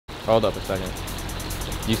Hold up a second.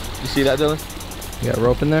 You see that, Dylan? You got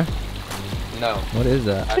rope in there? No. What is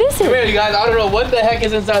that? What is it? Come here, you guys. I don't know what the heck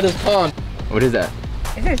is inside this pond. What is that?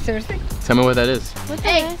 Is it seriously? Tell me what that is. What's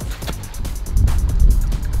that?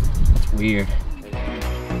 It's weird.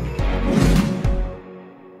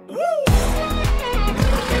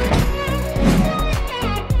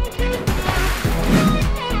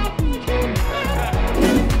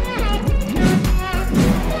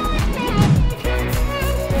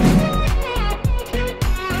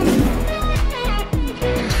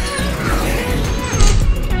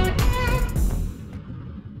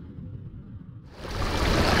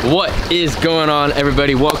 What is going on,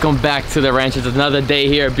 everybody? Welcome back to the ranch. It's another day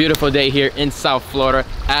here, a beautiful day here in South Florida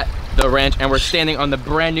at the ranch, and we're standing on the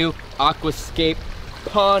brand new aquascape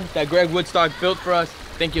pond that Greg Woodstock built for us.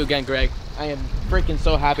 Thank you again, Greg. I am freaking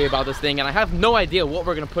so happy about this thing, and I have no idea what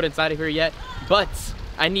we're gonna put inside of here yet, but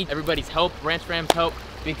I need everybody's help, Ranch Fam's help,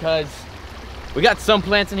 because we got some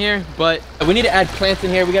plants in here, but we need to add plants in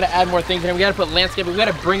here. We gotta add more things in here. We gotta put landscaping. We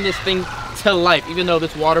gotta bring this thing to life, even though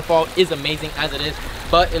this waterfall is amazing as it is.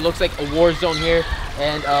 But it looks like a war zone here,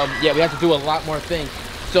 and yeah, we have to do a lot more things.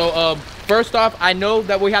 So first off, I know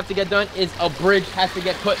that what we have to get done is a bridge has to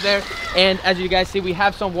get put there, and as you guys see, we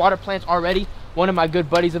have some water plants already. One of my good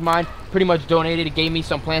buddies of mine pretty much donated, he gave me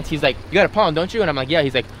some plants. He's like, you got a pond, don't you? And I'm like, yeah.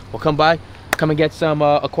 He's like, well, come by, come and get some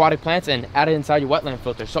aquatic plants and add it inside your wetland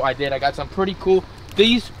filter. So I did. I got some pretty cool.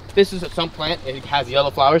 This is some plant. It has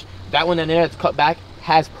yellow flowers. That one in there, it's cut back,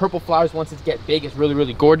 has purple flowers. Once it gets big, it's really,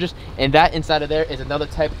 really gorgeous. And that inside of there is another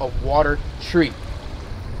type of water tree.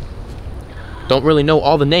 Don't really know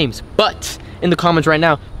all the names, but in the comments right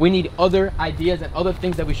now, we need other ideas and other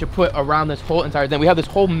things that we should put around this whole entire thing. We have this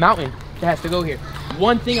whole mountain that has to go here.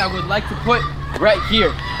 One thing I would like to put right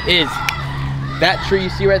here is that tree you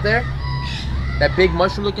see right there. That big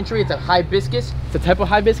mushroom looking tree, it's a hibiscus. It's a type of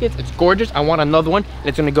hibiscus. It's gorgeous. I want another one, and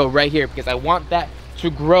it's gonna go right here because I want that to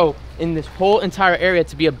grow in this whole entire area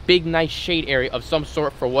to be a big, nice shade area of some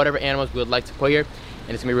sort for whatever animals we would like to put here.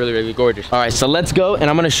 And it's gonna be really, really gorgeous. All right, so let's go, and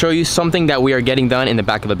I'm gonna show you something that we are getting done in the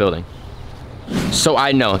back of the building. So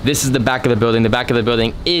I know this is the back of the building. The back of the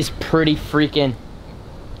building is pretty freaking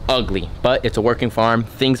ugly, but it's a working farm.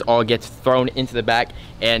 Things all get thrown into the back,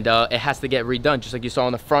 and it has to get redone. Just like you saw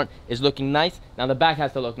on the front is looking nice. Now the back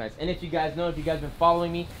has to look nice. And if you guys know, if you guys been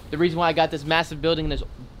following me, the reason why I got this massive building, this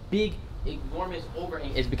big, enormous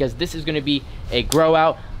overhang, is because this is going to be a grow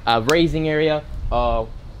out, a raising area,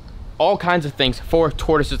 all kinds of things for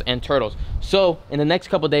tortoises and turtles. So in the next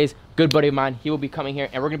couple days, good buddy of mine, he will be coming here,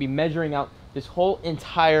 and we're going to be measuring out this whole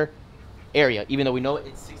entire area, even though we know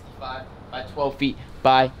it's 65 by 12 feet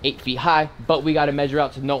by 8 feet high, but we got to measure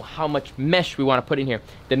out to know how much mesh we want to put in here.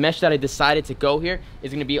 The mesh that I decided to go here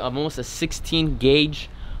is going to be almost a 16 gauge.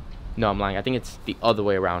 No, I'm lying. I think it's the other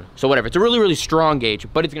way around. So whatever. It's a really, really strong gauge,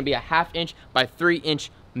 but it's going to be a 1/2 inch by 3 inch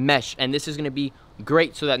mesh, and this is going to be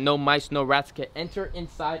great so that no mice, no rats can enter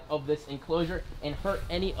inside of this enclosure and hurt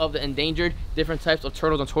any of the endangered different types of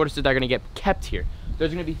turtles and tortoises that are going to get kept here.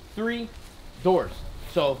 There's going to be 3 doors.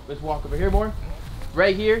 So let's walk over here more.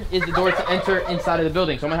 Right here is the door to enter inside of the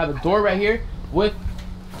building. So I'm gonna have a door right here with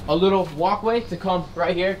a little walkway to come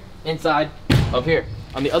right here inside of here.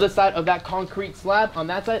 On the other side of that concrete slab, on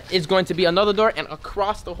that side, is going to be another door, and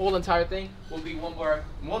across the whole entire thing will be one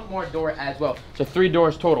more door as well. So 3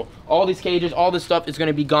 doors total. All these cages, all this stuff is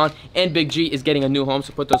gonna be gone, and Big G is getting a new home,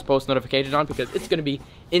 so put those post notifications on because it's gonna be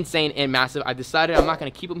insane and massive. I decided I'm not gonna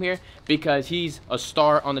keep him here because he's a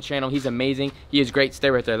star on the channel. He's amazing. He is great. Stay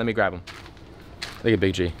right there. Let me grab him. Look at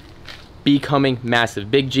Big G. Becoming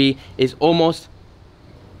massive. Big G is almost,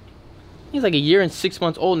 he's like 1 year and 6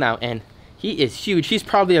 months old now, and he is huge. He's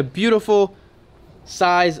probably a beautiful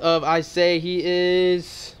size of, I say he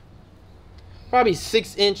is probably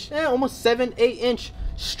 6 inch, almost 7, 8 inch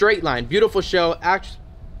straight line. Beautiful shell.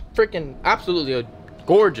 Freaking absolutely a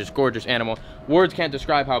gorgeous, gorgeous animal. Words can't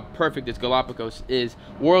describe how perfect this Galapagos is.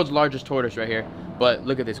 World's largest tortoise right here. But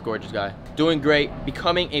look at this gorgeous guy. Doing great,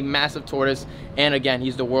 becoming a massive tortoise. And again,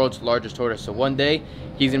 he's the world's largest tortoise. So one day,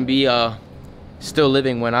 he's gonna be still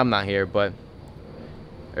living when I'm not here. But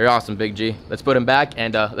you're awesome, Big G. Let's put him back,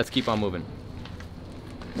 and let's keep on moving.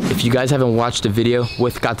 If you guys haven't watched the video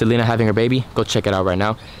with Catalina having her baby, go check it out right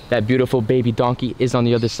now. That beautiful baby donkey is on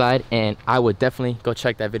the other side, and I would definitely go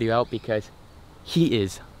check that video out because he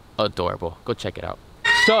is adorable. Go check it out.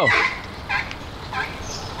 So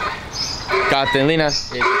Catalina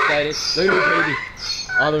is excited. Look at the baby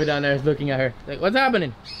all the way down there is looking at her like, what's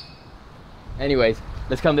happening? Anyways,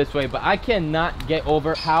 let's come this way. But I cannot get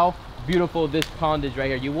over how beautiful this pond is right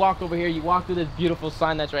here. You walk over here, you walk through this beautiful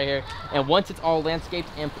sign that's right here, and once it's all landscaped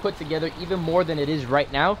and put together even more than it is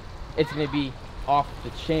right now, it's gonna be off the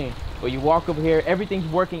chain. But you walk over here,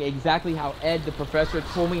 everything's working exactly how Ed, the professor,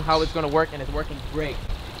 told me how it's gonna work, and it's working great.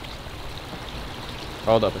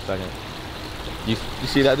 Hold up a second. You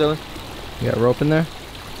see that, Dylan? You got rope in there?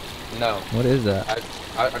 No. What is that?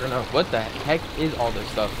 I don't know. What the heck is all this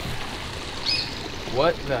stuff?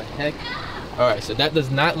 What the heck? All right, so that does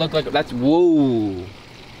not look like, that's, whoa.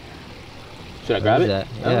 Should I grab it? That?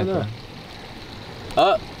 I don't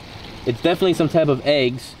know. It's definitely some type of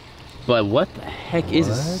eggs, but what the heck is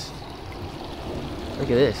this? Look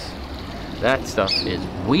at this. That stuff is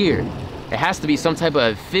weird. It has to be some type of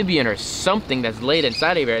amphibian or something that's laid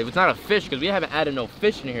inside of here. If it's not a fish, because we haven't added no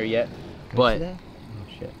fish in here yet. But oh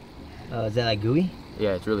shit. Is that like gooey?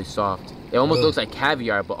 yeah, it's really soft. It almost looks like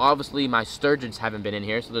caviar, but obviously my sturgeons haven't been in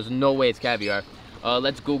here, so there's no way it's caviar.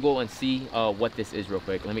 Let's Google and see what this is real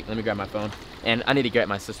quick. Let me grab my phone, and I need to get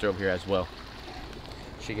my sister over here as well.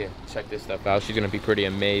 She can check this stuff out. She's gonna be pretty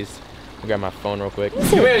amazed. I'll grab my phone real quick. Come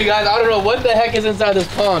here, you guys. I don't know what the heck is inside this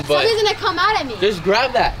pond, but something's gonna come out at me. Just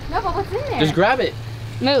grab that. No, but what's in there? Just grab it.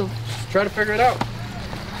 Move. Just try to figure it out.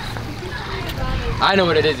 I know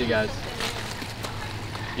what it is, you guys.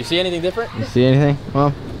 You see anything different? You see anything?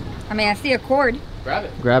 Well, I mean, I see a cord. Grab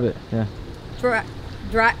it. grab it. Yeah. Grab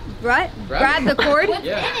the cord. What's in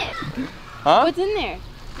it? Huh? What's in there?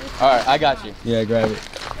 All right, I got you. Yeah, grab it.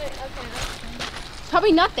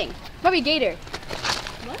 Probably nothing. Probably a gator.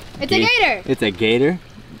 What? It's a gator. It's a gator?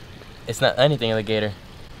 It's not anything in the gator.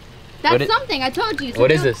 That's something. I told you.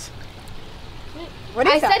 What is this? What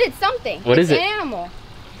is I said it's something. What is it? It's an animal.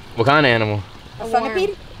 What kind of animal? A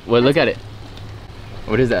centipede? Well, look at it.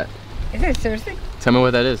 What is that? Is it seriously? Tell me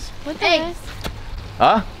what that is. What's eggs?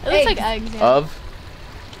 Huh? It looks like eggs. Yeah. Of?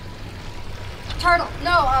 Turtle.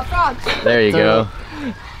 No, frogs. There you go.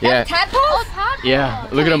 Yeah. Tadpoles? Oh, tadpoles. Yeah.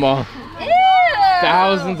 Look at them all. Ew.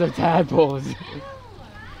 Thousands of tadpoles.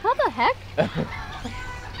 What the heck?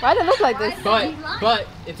 Why do they look like this? But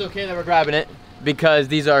it's okay that we're grabbing it because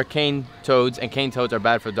these are cane toads, and cane toads are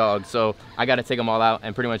bad for dogs. So I got to take them all out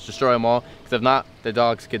and pretty much destroy them all. Because if not, the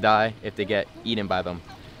dogs could die if they get eaten by them.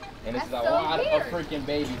 And this is a lot of freaking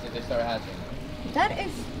babies if they start hatching. That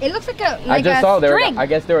is. It looks like a I just saw string. I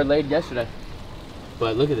guess they were laid yesterday.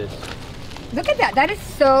 But look at this. Look at that. That is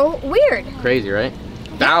so weird. Crazy, right?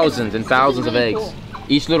 Thousands and thousands of eggs. Cool.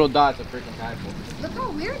 Each little dot's a freaking tadpole. Look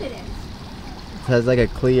how weird it is. It has like a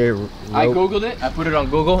clear rope. I Googled it. I put it on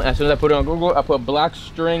Google. And as soon as I put it on Google, I put black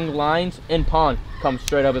string lines in pond. Comes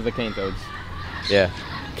straight up as the cane toads. Yeah.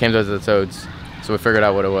 Cane toads are the toads. So we figured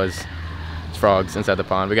out what it was. It's frogs inside the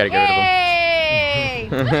pond. We gotta get rid of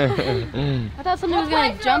them. I thought something was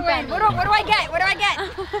gonna jump at me. What do I get? What do I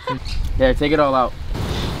get? There, take it all out.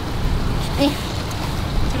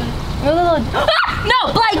 No,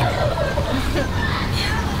 like.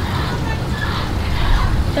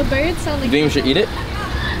 The birds sound like. You think we should eat it?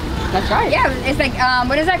 That's right. Yeah, it's like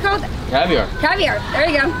what is that called? Caviar. Caviar. There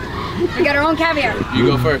you go. We got our own caviar. You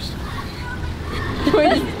go first.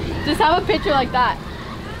 Just have a picture like that.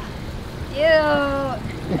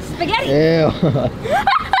 Ew. Spaghetti. Ew.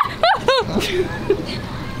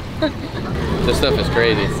 This stuff is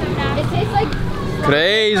crazy. It tastes like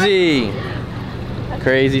Crazy.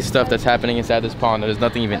 Crazy stuff that's happening inside this pond. There's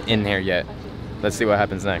nothing even in here yet. Let's see what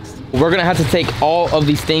happens next. We're gonna have to take all of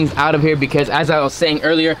these things out of here because as I was saying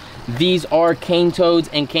earlier, these are cane toads,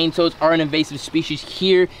 and cane toads are an invasive species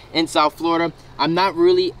here in South Florida. I'm not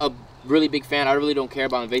really a big fan. I really don't care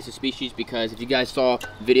about invasive species because if you guys saw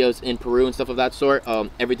videos in Peru and stuff of that sort,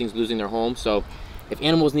 everything's losing their home. So if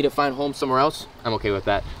animals need to find home somewhere else, I'm okay with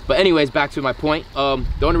that. But anyways, back to my point. The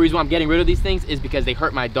only reason why I'm getting rid of these things is because they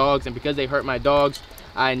hurt my dogs, and because they hurt my dogs,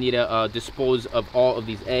 I need to dispose of all of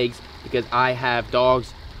these eggs because I have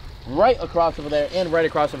dogs right across over there and right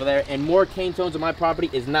across over there, and more cane toads on my property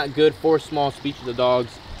is not good for small species of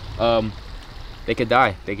dogs. They could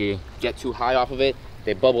die. They could get too high off of it.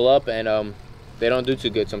 They bubble up, and they don't do too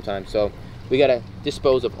good sometimes. So we gotta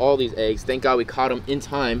dispose of all these eggs. Thank God we caught them in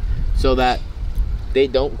time so that they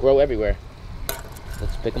don't grow everywhere.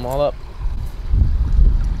 Let's pick them all up.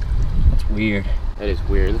 That's weird. That is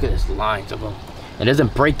weird. Look at this lines of them. It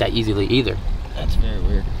doesn't break that easily either. That's very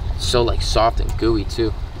weird. It's so like soft and gooey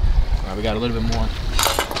too. All right, we got a little bit more.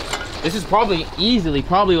 This is probably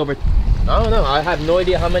over, I don't know. I have no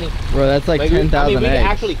idea how many. Bro, that's like 10,000 I mean, we eggs. can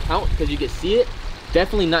actually count because you can see it.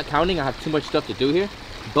 Definitely not counting. I have too much stuff to do here.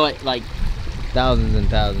 But like Thousands and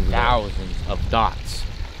thousands. Thousands of dots.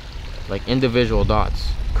 Like individual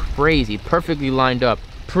dots. Crazy. Perfectly lined up.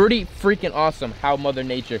 Pretty freaking awesome how Mother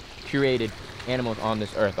Nature created animals on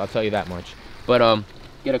this earth. I'll tell you that much. But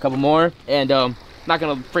get a couple more, and not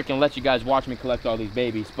gonna freaking let you guys watch me collect all these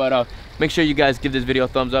babies. But make sure you guys give this video a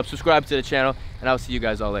thumbs up, subscribe to the channel, and I'll see you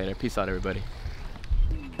guys all later. Peace out, everybody.